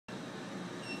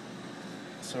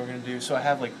So we're going to do, so I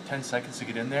have like 10 seconds to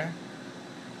get in there.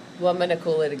 Well, I'm going to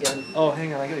cool it again. Oh,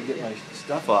 hang on, I got to get my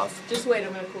stuff off. Just wait,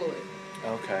 I'm going to cool it.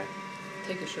 Okay.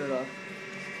 Take your shirt off.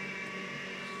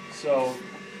 So,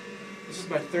 this is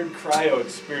my third cryo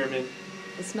experiment.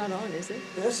 It's not on, is it?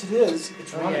 Yes, it is.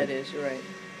 It's running. Yeah, it is. You're right.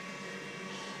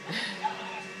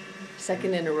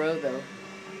 Second in a row, though. Oh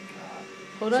my God.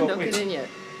 Hold on, don't get in yet.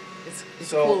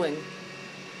 It's cooling.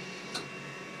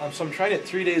 So I'm trying it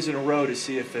 3 days in a row to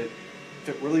see if it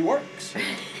really works. And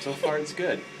so far, it's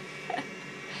good.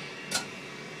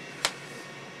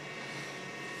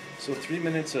 So 3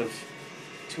 minutes of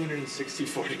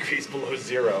 264 degrees below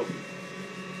zero.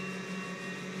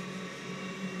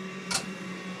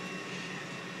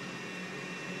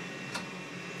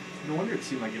 No wonder it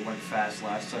seemed like it went fast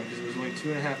last time, because it was only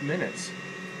 2.5 minutes.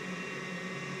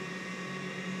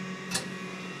 I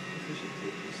should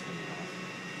take this thing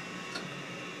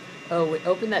off. Oh, wait,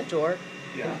 open that door.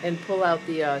 Yeah. And pull out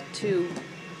the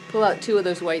pull out two of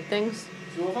those white things.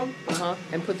 2 of them?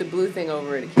 And put the blue thing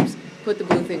over it. Put the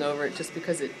blue thing over it just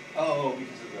because it. Oh,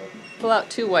 because of the. Pull out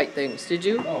 2 white things. Did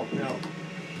you? Oh no.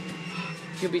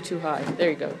 You'll be too high. There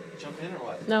you go. Jump in or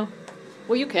what? No.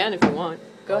 Well, you can if you want.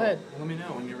 Go ahead. Let me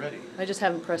know when you're ready. I just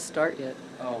haven't pressed start yet.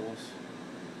 Oh, well.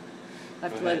 I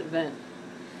have to let it vent.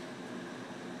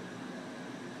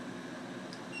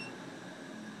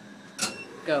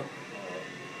 Go.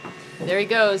 There he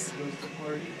goes.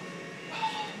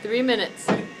 3 minutes.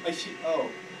 I see. Oh,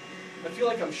 I feel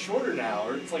like I'm shorter now,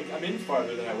 or it's like I'm in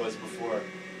farther than I was before.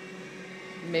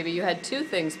 Maybe you had 2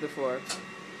 things before.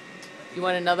 You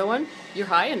want another one? You're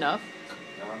high enough.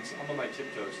 No, I'm on my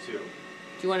tiptoes too. Do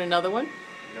you want another one?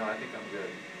 No, I think I'm good.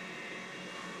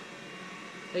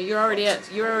 So you're already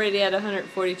at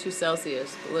 142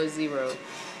 Celsius, below zero.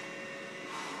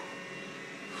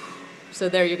 So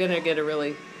there, you're gonna get a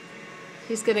really.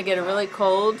 He's gonna get a really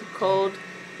cold,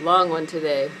 long one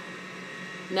today.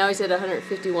 Now he's at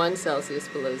 151 Celsius,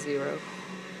 below zero.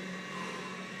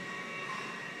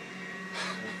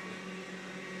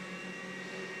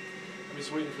 I'm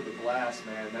just waiting for the blast,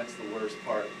 man. That's the worst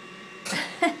part.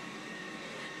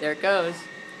 There it goes.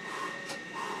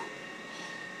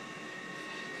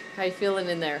 How you feeling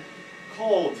in there?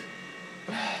 Cold.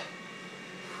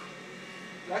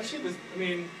 Actually,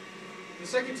 the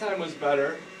second time was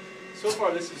better. So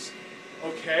far, this is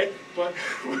okay, but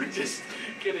we're just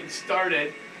getting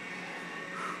started.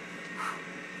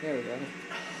 There we go.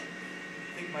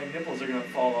 I think my nipples are gonna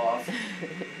fall off.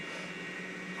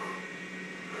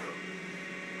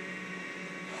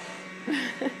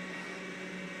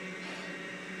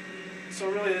 So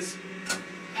really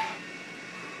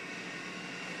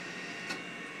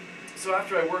so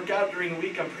after I work out during the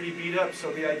week, I'm pretty beat up,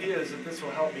 so the idea is that this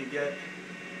will help me get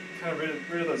kind of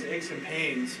rid of those aches and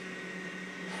pains.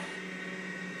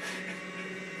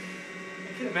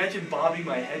 I can imagine bobbing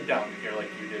my head down here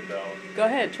like you did, though. Go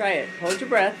ahead, try it. Hold your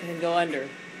breath and go under.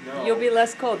 No. You'll be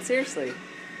less cold, seriously.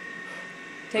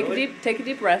 Take a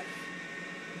deep breath.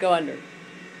 Go under.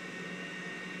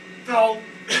 No.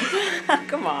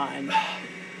 Come on. I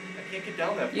can't get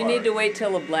down that far. You need to wait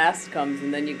till a blast comes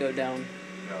and then you go down.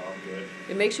 No, I'm good.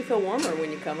 It makes you feel warmer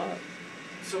when you come up.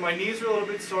 So my knees were a little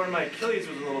bit sore and my Achilles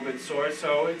was a little bit sore,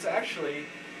 so it's actually,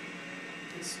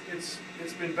 it's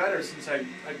been better since I've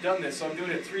done this. So I'm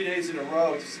doing it 3 days in a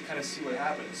row just to kind of see what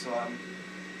happens. So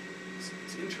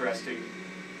it's interesting.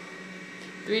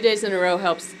 3 days in a row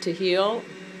helps to heal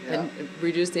Yeah. and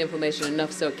reduce the inflammation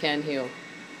enough so it can heal.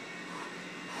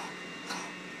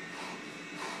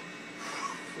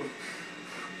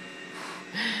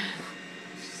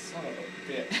 Son of a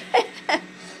bitch.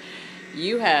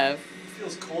 You have It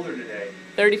feels colder today.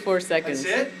 34 seconds.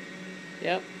 That's it?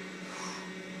 Yep.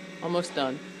 Almost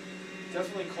done.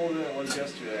 Definitely colder than it was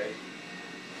yesterday.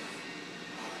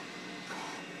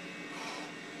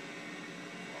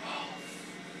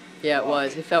 Yeah, it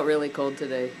was. It felt really cold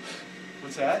today.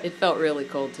 What's that? It felt really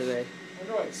cold today. I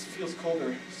wonder why it feels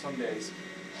colder some days.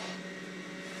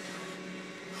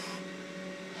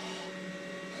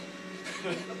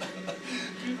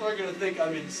 People are going to think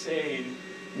I'm insane.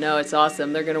 No, it's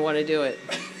awesome. They're going to want to do it.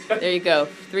 There you go.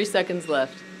 3 seconds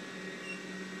left.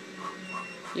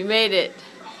 You made it.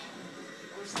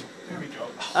 There we go.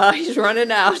 Oh, he's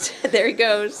running out. There he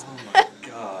goes. Oh my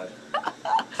God.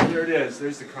 There it is.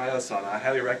 There's the Cryosauna. I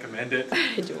highly recommend it. Do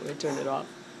you want me to turn it off?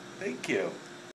 Thank you.